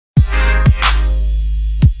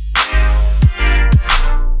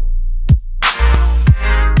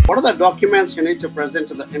What are the documents you need to present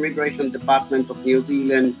to the Immigration Department of New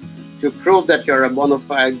Zealand to prove that you're a bona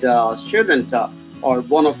fide student or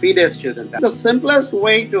bona fide student? The simplest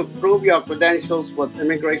way to prove your credentials with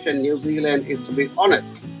Immigration New Zealand is to be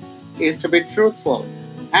honest, is to be truthful,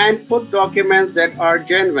 and put documents that are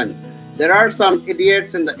genuine. There are some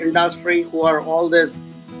idiots in the industry who are all this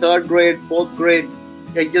third grade, fourth grade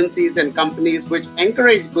agencies and companies which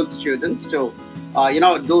encourage good students to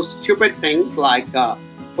do stupid things like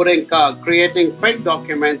creating fake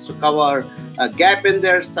documents to cover a gap in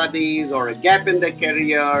their studies or a gap in their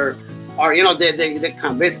career, or they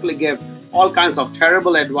can basically give all kinds of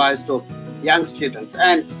terrible advice to young students.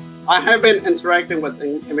 And I have been interacting with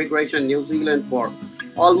Immigration New Zealand for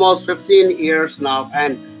almost 15 years now,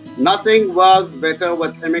 and nothing works better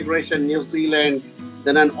with Immigration New Zealand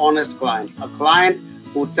than an honest client. A client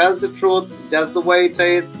who tells the truth just the way it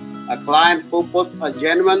is, a client who puts a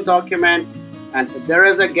genuine document, and if there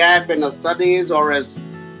is a gap in his studies or his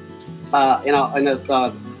in his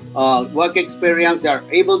work experience, they are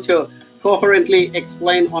able to coherently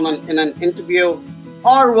explain in an interview,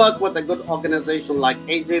 or work with a good organization like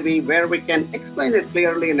AJV, where we can explain it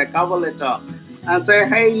clearly in a cover letter and say,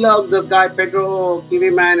 hey, look, this guy Pedro Kiwi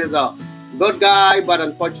Man is a good guy, but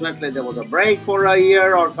unfortunately there was a break for a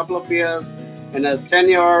year or a couple of years in his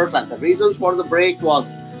tenures, and the reasons for the break was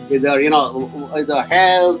either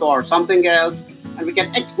health or something else, and we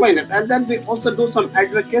can explain it. And then we also do some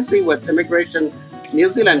advocacy with Immigration New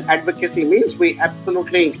Zealand. Advocacy means we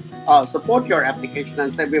absolutely support your application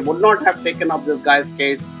and say we would not have taken up this guy's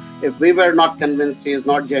case if we were not convinced he is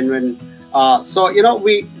not genuine. So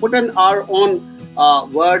we put in our own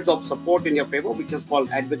words of support in your favor, which is called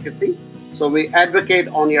advocacy. So we advocate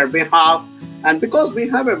on your behalf, and because we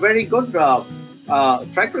have a very good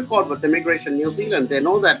track record with Immigration New Zealand, they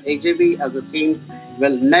know that AJV as a team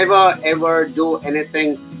will never ever do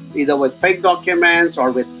anything either with fake documents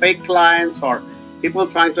or with fake clients or people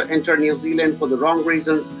trying to enter New Zealand for the wrong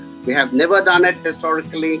reasons. We have never done it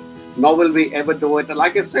historically, nor will we ever do it. And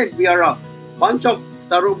like I said, we are a bunch of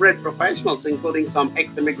thoroughbred professionals, including some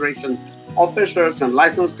ex-immigration officers and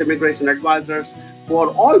licensed immigration advisors, who are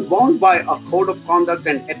all bound by a code of conduct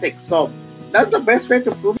and ethics. So that's the best way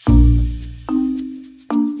to prove